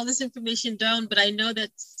to write all this information down, but I know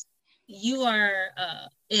that you are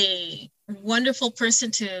a wonderful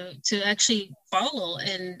person to actually follow.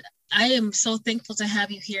 And I am so thankful to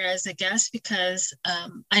have you here as a guest, because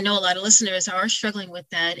I know a lot of listeners are struggling with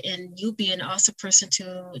that, and you'll be an awesome person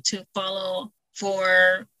to follow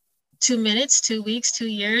for 2 minutes, 2 weeks, 2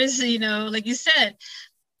 years, like you said.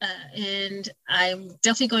 And I'm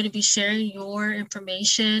definitely going to be sharing your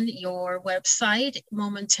information, your website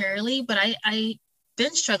momentarily, but I've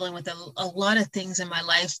been struggling with a lot of things in my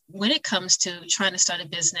life when it comes to trying to start a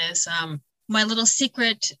business. My little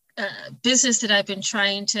secret business that I've been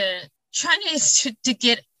trying to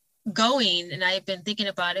get going, and I've been thinking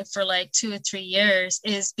about it for like 2 or 3 years,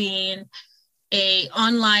 is being a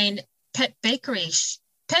online pet bakery,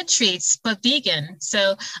 pet treats, but vegan.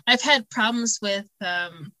 So I've had problems with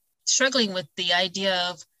struggling with the idea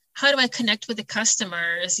of how do I connect with the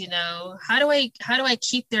customers? How do I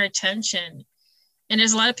keep their attention? And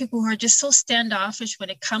there's a lot of people who are just so standoffish when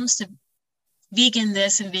it comes to vegan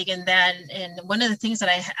this and vegan that. And one of the things that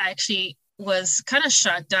I actually was kind of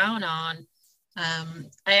shot down on,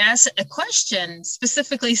 I asked a question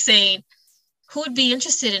specifically saying, who would be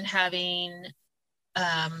interested in having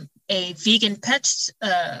a vegan pet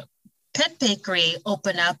bakery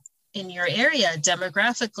open up in your area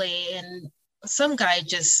demographically? And some guy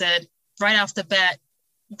just said right off the bat,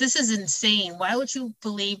 this is insane. Why would you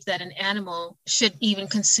believe that an animal should even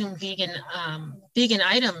consume vegan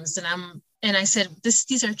items? And I said,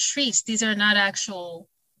 these are treats. These are not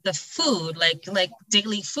the food, like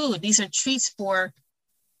daily food. These are treats for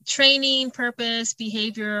training purpose,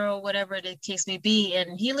 behavioral, whatever the case may be.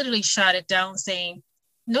 And he literally shot it down saying,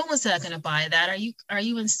 no one's not going to buy that. Are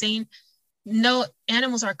you insane? No,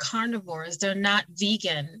 animals are carnivores. They're not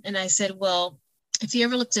vegan. And I said, well, if you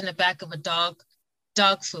ever looked in the back of a dog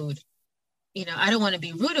food, I don't want to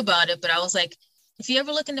be rude about it, but I was like, if you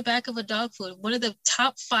ever look in the back of a dog food, one of the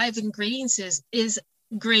top 5 ingredients is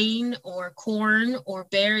grain or corn or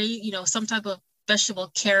berry, some type of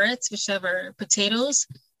vegetable, carrots, whichever, potatoes.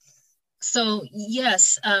 So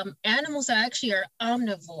yes, animals actually are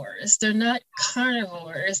omnivores. They're not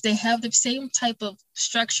carnivores. They have the same type of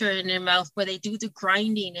structure in their mouth where they do the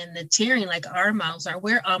grinding and the tearing like our mouths are.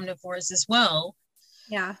 We're omnivores as well.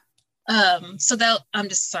 Yeah. So that, I'm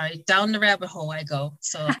just sorry, down the rabbit hole I go.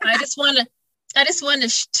 So I just want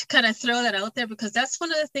to kind of throw that out there, because that's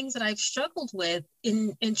one of the things that I've struggled with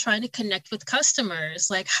in trying to connect with customers.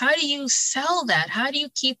 Like, how do you sell that? How do you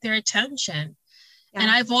keep their attention? Yeah.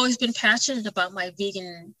 And I've always been passionate about my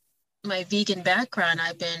vegan background.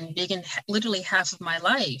 I've been vegan literally half of my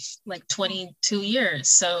life, like 22 years.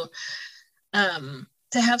 So to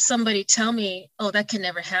have somebody tell me, oh, that can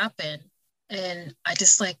never happen. And I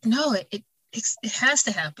just like, no, it has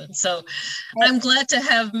to happen. So I'm glad to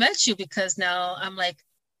have met you, because now I'm like,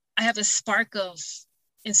 I have a spark of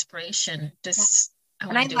inspiration.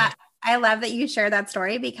 I love that you share that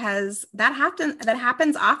story, because that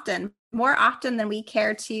happens often, more often than we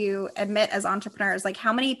care to admit as entrepreneurs. Like,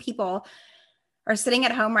 how many people are sitting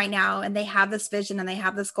at home right now and they have this vision and they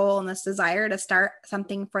have this goal and this desire to start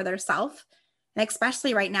something for themselves. And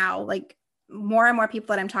especially right now, like, more and more people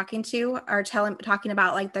that I'm talking to are talking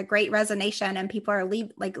about like the great resignation, and people are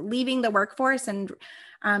leaving the workforce. And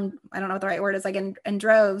I don't know what the right word is, like in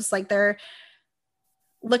droves, like they're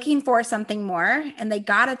looking for something more, and they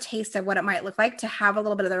got a taste of what it might look like to have a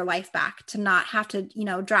little bit of their life back, to not have to,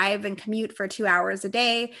 drive and commute for 2 hours a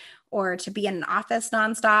day, or to be in an office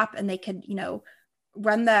nonstop. And they could,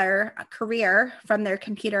 run their career from their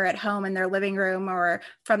computer at home in their living room or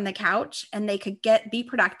from the couch, and they could be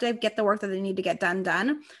productive, get the work that they need to get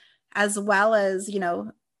done, as well as,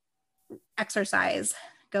 exercise,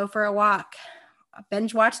 go for a walk,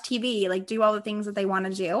 binge watch TV, like do all the things that they want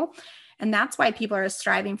to do. And that's why people are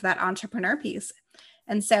striving for that entrepreneur piece.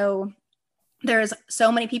 And so there's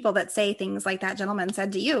so many people that say things like that gentleman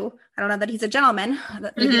said to you. I don't know that he's a gentleman,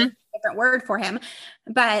 maybe a different word for him,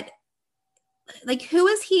 but like, who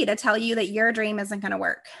is he to tell you that your dream isn't going to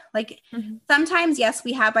work? Like, sometimes, yes,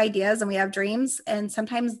 we have ideas and we have dreams, and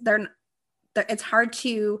sometimes it's hard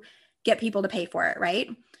to get people to pay for it. Right.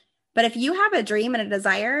 But if you have a dream and a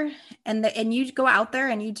desire, and you go out there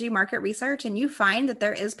and you do market research, and you find that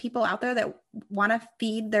there is people out there that want to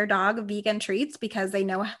feed their dog vegan treats because they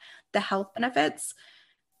know the health benefits,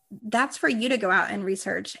 that's for you to go out and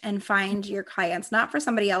research and find your clients, not for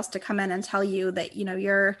somebody else to come in and tell you that,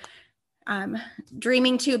 you're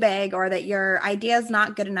dreaming too big, or that your idea is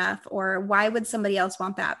not good enough, or why would somebody else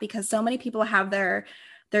want that? Because so many people have their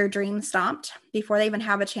dreams stomped before they even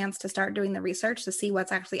have a chance to start doing the research to see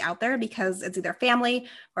what's actually out there, because it's either family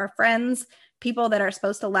or friends, people that are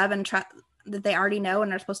supposed to love and trust, that they already know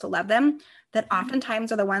and are supposed to love them, that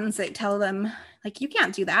oftentimes are the ones that tell them, like, you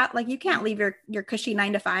can't do that. Like, you can't leave your cushy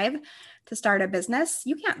 9 to 5 to start a business.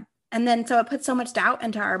 You can't. And then, so it puts so much doubt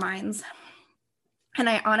into our minds. And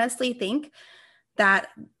I honestly think that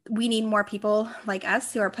we need more people like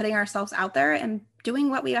us who are putting ourselves out there and doing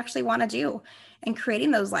what we actually want to do and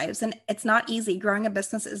creating those lives. And it's not easy. Growing a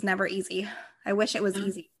business is never easy. I wish it was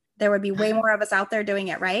easy. There would be way more of us out there doing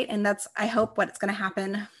it, right? And that's, I hope, what's going to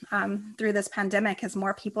happen through this pandemic, is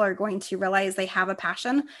more people are going to realize they have a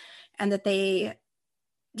passion, and that they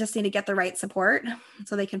just need to get the right support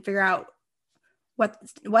so they can figure out what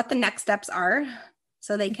the next steps are,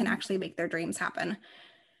 so they can actually make their dreams happen.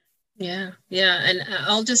 Yeah. And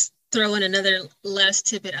I'll just throw in another last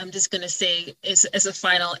tidbit. I'm just going to say as a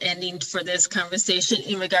final ending for this conversation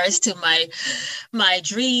in regards to my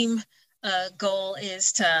dream goal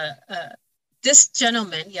is to, this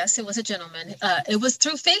gentleman, yes, it was a gentleman. It was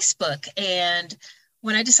through Facebook. And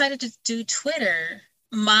when I decided to do Twitter,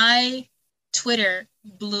 my Twitter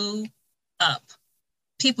blew up.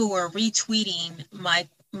 People were retweeting my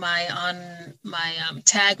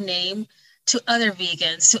tag name to other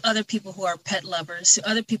vegans, to other people who are pet lovers, to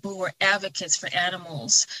other people who are advocates for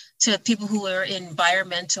animals, to people who are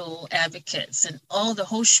environmental advocates, and the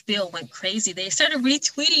whole spiel went crazy. They started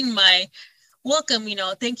retweeting my welcome,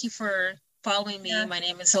 thank you for following me. Yeah. My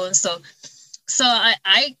name is so-and-so. So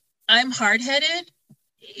I'm hard-headed.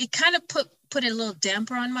 It kind of put a little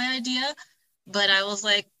damper on my idea, but I was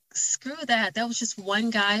like, screw that. That was just one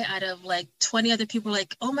guy out of like 20 other people.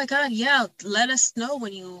 Like, oh my God, yeah, let us know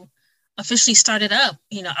when you officially start it up.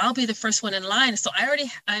 I'll be the first one in line. So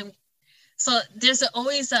So there's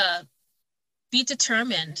always a be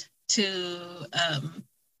determined to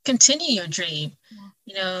continue your dream,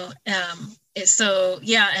 you know. So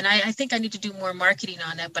yeah, and I think I need to do more marketing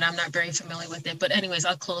on it, but I'm not very familiar with it. But anyways,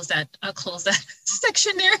 I'll close that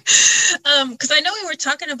section there, because I know we were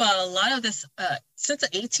talking about a lot of this since the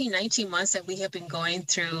 18-19 months that we have been going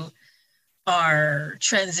through our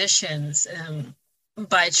transitions,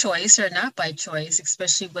 by choice or not by choice,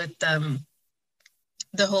 especially with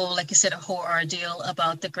the whole, like you said, a whole ordeal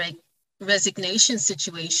about the great resignation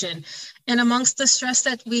situation, and amongst the stress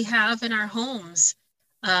that we have in our homes,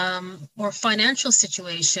 or financial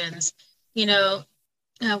situations, you know,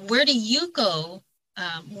 where do you go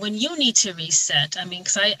when you need to reset? I mean,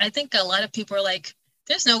 because I think a lot of people are like,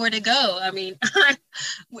 there's nowhere to go. I mean,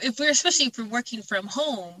 especially if we're working from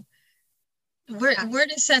home, where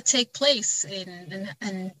does that take place,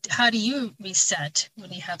 and how do you reset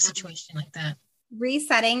when you have a situation like that?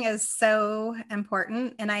 Resetting is so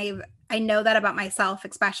important. And I know that about myself,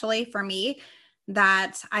 especially for me,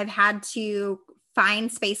 that I've had to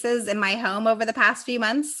find spaces in my home over the past few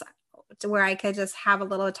months to where I could just have a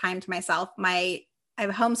little time to myself. I've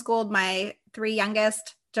homeschooled my 3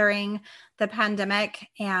 youngest during the pandemic,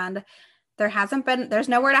 and there's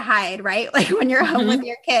nowhere to hide, right? Like when you're home with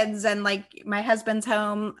your kids, and like my husband's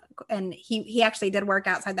home, and he actually did work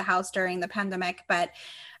outside the house during the pandemic. But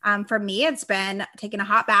for me, it's been taking a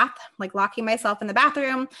hot bath, like locking myself in the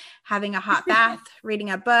bathroom, having a hot bath, reading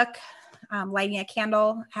a book, lighting a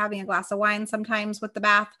candle, having a glass of wine sometimes with the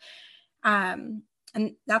bath. And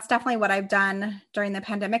that's definitely what I've done during the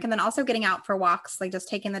pandemic. And then also getting out for walks, like just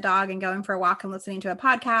taking the dog and going for a walk and listening to a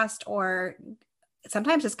podcast, or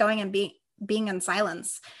sometimes just going and being in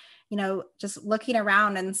silence, you know, just looking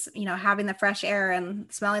around and, you know, having the fresh air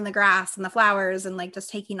and smelling the grass and the flowers, and like just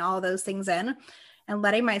taking all of those things in and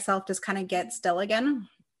letting myself just kind of get still again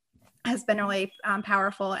has been really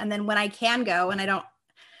powerful. And then when I can go, and I don't,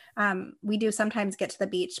 we do sometimes get to the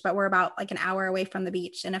beach, but we're about like an hour away from the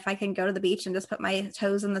beach. And if I can go to the beach and just put my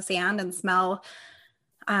toes in the sand and smell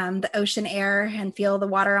the ocean air and feel the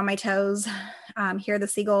water on my toes, hear the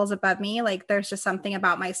seagulls above me, like there's just something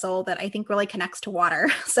about my soul that I think really connects to water.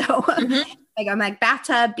 So like I'm like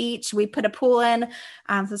bathtub, beach, we put a pool in.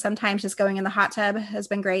 So sometimes just going in the hot tub has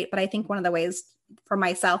been great. But I think one of the ways for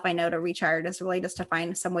myself, I know, to recharge is really just to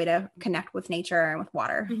find some way to connect with nature and with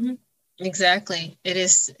water. Exactly.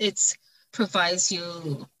 It provides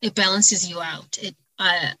you, it balances you out.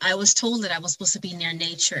 I was told that I was supposed to be near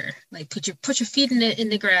nature, like put your feet in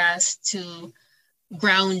the grass to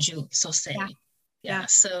ground you, so say. Yeah.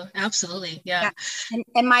 So absolutely. Yeah.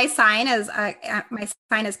 And my sign is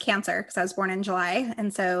Cancer, because I was born in July.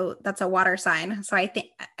 And so that's a water sign. So I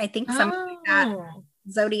think some of that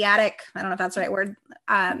zodiac, I don't know if that's the right word,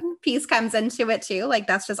 piece comes into it too. Like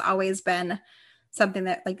that's just always been something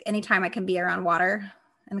that, like, anytime I can be around water,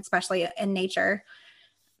 and especially in nature,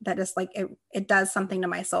 that just like it does something to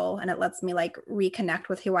my soul, and it lets me like reconnect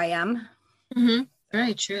with who I am.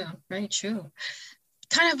 Very true. Very true.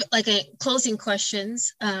 Kind of like a closing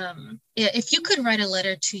questions. If you could write a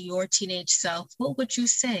letter to your teenage self, what would you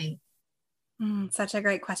say? Such a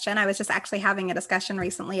great question. I was just actually having a discussion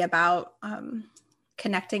recently about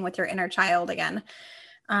connecting with your inner child again.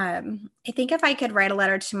 I think if I could write a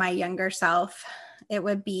letter to my younger self, it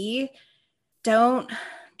would be, don't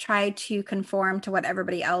try to conform to what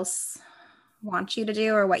everybody else wants you to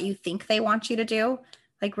do or what you think they want you to do.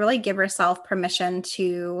 Like really give yourself permission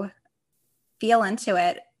to feel into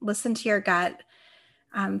it, listen to your gut,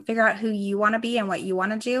 figure out who you want to be and what you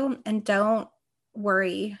want to do. And don't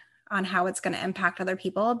worry on how it's going to impact other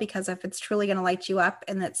people, because if it's truly going to light you up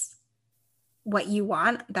and it's what you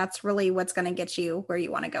want, that's really what's going to get you where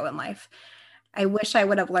you want to go in life. I wish I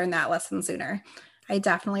would have learned that lesson sooner. I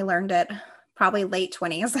definitely learned it probably late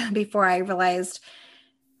 20s before I realized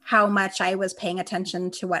how much I was paying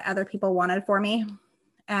attention to what other people wanted for me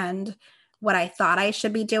and what I thought I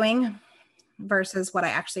should be doing versus what I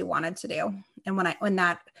actually wanted to do. And when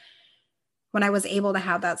I was able to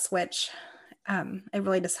have that switch, it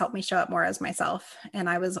really just helped me show up more as myself. And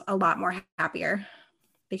I was a lot more happier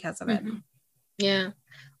because of it. Yeah.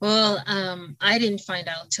 Well, I didn't find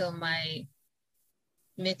out till my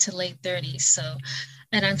mid to late 30s. So,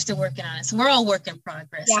 and I'm still working on it. So we're all work in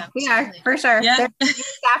progress. Yeah, we are, for sure. Yeah.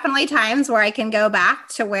 There's definitely times where I can go back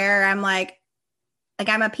to where I'm like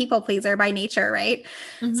I'm a people pleaser by nature, right?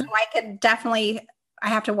 So I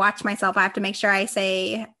have to watch myself. I have to make sure I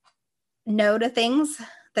say no to things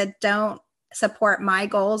that don't support my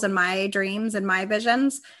goals and my dreams and my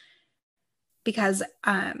visions, because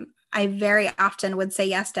I very often would say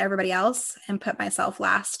yes to everybody else and put myself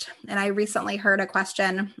last. And I recently heard a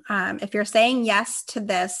question, if you're saying yes to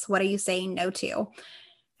this, what are you saying no to?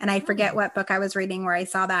 And I forget what book I was reading where I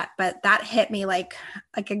saw that, but that hit me like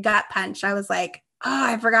a gut punch. I was like, oh,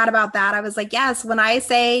 I forgot about that. I was like, yes, when I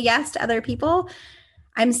say yes to other people,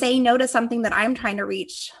 I'm saying no to something that I'm trying to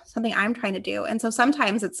reach, something I'm trying to do. And so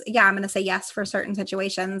sometimes it's, I'm going to say yes for certain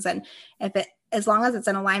situations. And as long as it's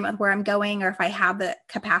in alignment with where I'm going, or if I have the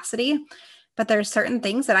capacity, but there's certain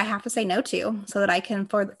things that I have to say no to so that I can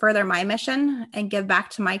further my mission and give back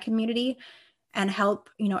to my community and help,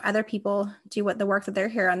 other people do the work that they're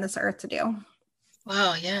here on this earth to do.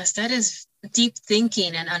 Wow. Yes. That is deep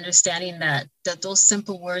thinking and understanding that those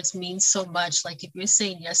simple words mean so much. Like if you're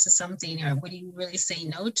saying yes to something, or what do you really say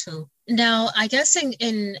no to? Now, I guess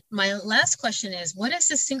in my last question is, what is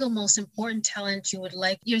the single most important talent you would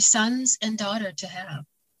like your sons and daughter to have?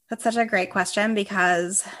 That's such a great question,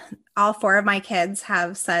 because all 4 of my kids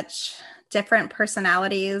have such different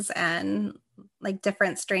personalities and like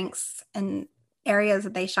different strengths and areas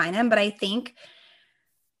that they shine in. But I think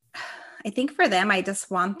for them, I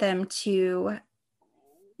just want them to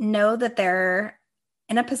know that they're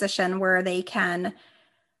in a position where they can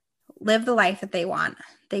live the life that they want.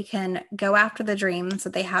 They can go after the dreams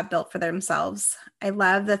that they have built for themselves. I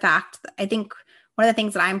love the fact that I think one of the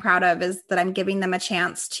things that I'm proud of is that I'm giving them a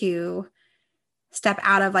chance to step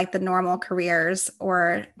out of like the normal careers,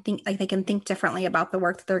 or think like they can think differently about the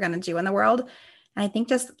work that they're going to do in the world. And I think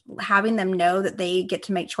just having them know that they get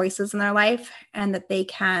to make choices in their life, and that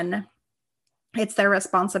it's their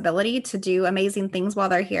responsibility to do amazing things while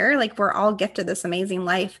they're here. Like, we're all gifted this amazing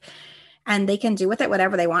life, and they can do with it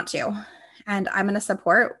whatever they want to. And I'm going to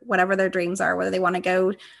support whatever their dreams are, whether they want to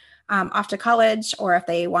go off to college, or if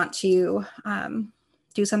they want to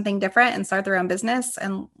do something different and start their own business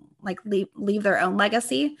and like leave their own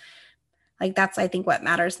legacy. Like, that's, I think, what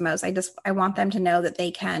matters the most. I want them to know that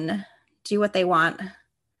they can do what they want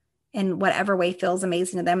in whatever way feels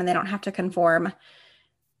amazing to them, and they don't have to conform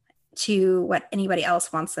to what anybody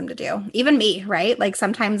else wants them to do. Even me, right? Like,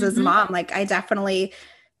 sometimes as a mom, like, I definitely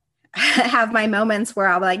have my moments where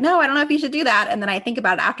I'll be like, no, I don't know if you should do that. And then I think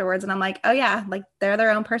about it afterwards and I'm like, oh yeah, like, they're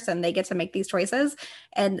their own person. They get to make these choices,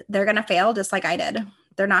 and they're going to fail just like I did.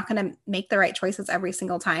 They're not going to make the right choices every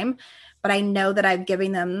single time, but I know that I've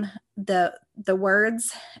given them the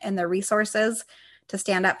words and the resources to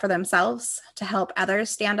stand up for themselves, to help others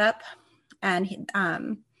stand up. And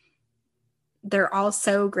they're all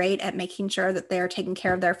so great at making sure that they're taking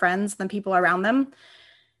care of their friends and the people around them,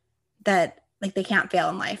 that like they can't fail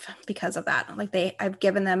in life because of that. Like, I've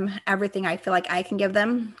given them everything I feel like I can give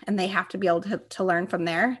them, and they have to be able to learn from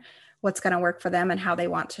there what's going to work for them and how they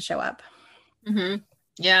want to show up. Mm-hmm.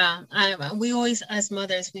 Yeah. We always, as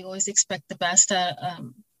mothers, we always expect the best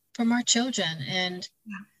from our children. And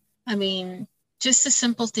I mean, just the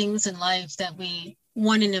simple things in life that we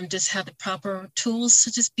want in them, just have the proper tools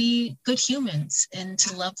to just be good humans and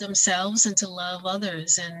to love themselves and to love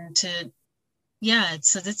others, and to,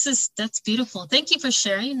 so that's beautiful. Thank you for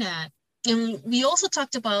sharing that. And we also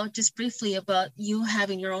talked about, just briefly, about you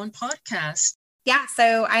having your own podcast. Yeah.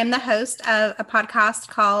 So I'm the host of a podcast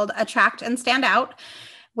called Attract and Stand Out,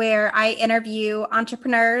 where I interview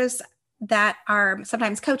entrepreneurs that are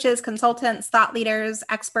sometimes coaches, consultants, thought leaders,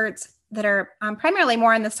 experts that are primarily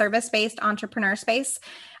more in the service-based entrepreneur space.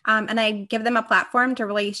 And I give them a platform to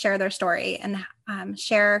really share their story and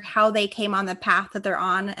share how they came on the path that they're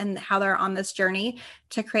on, and how they're on this journey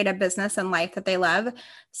to create a business and life that they love.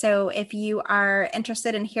 So if you are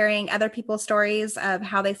interested in hearing other people's stories of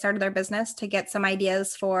how they started their business, to get some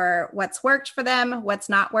ideas for what's worked for them, what's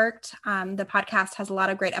not worked, the podcast has a lot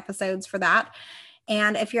of great episodes for that.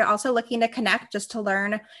 And if you're also looking to connect, just to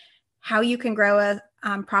learn how you can grow a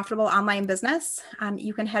profitable online business,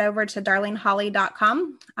 you can head over to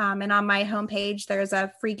darleneholly.com. And on my homepage, there's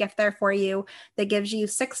a free gift there for you that gives you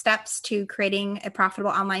 6 steps to creating a profitable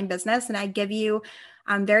online business. And I give you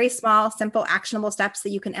very small, simple, actionable steps that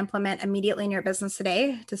you can implement immediately in your business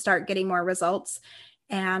today to start getting more results.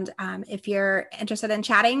 And if you're interested in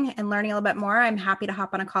chatting and learning a little bit more, I'm happy to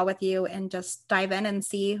hop on a call with you and just dive in and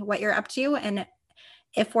see what you're up to. And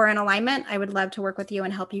if we're in alignment, I would love to work with you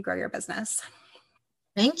and help you grow your business.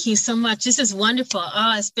 Thank you so much. This is wonderful.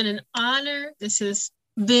 It's been an honor. This has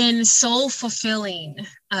been so fulfilling.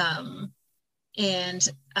 And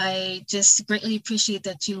I just greatly appreciate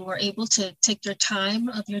that you were able to take your time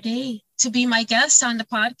of your day to be my guest on the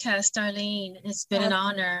podcast, Darlene. It's been an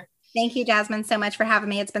honor. Thank you, Jasmine, so much for having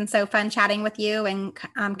me. It's been so fun chatting with you and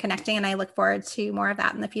connecting, and I look forward to more of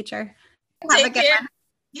that in the future. Have a good one.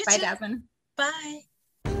 You Bye, too. Jasmine. Bye.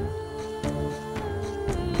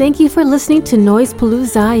 Thank you for listening to Noise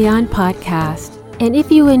Palooza Zion podcast. And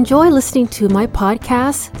if you enjoy listening to my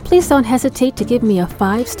podcast, please don't hesitate to give me a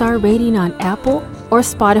 5-star rating on Apple or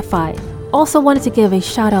Spotify. Also wanted to give a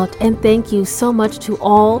shout out and thank you so much to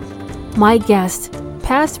all my guests,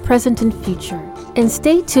 past, present, and future. And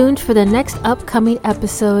stay tuned for the next upcoming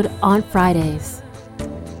episode on Fridays.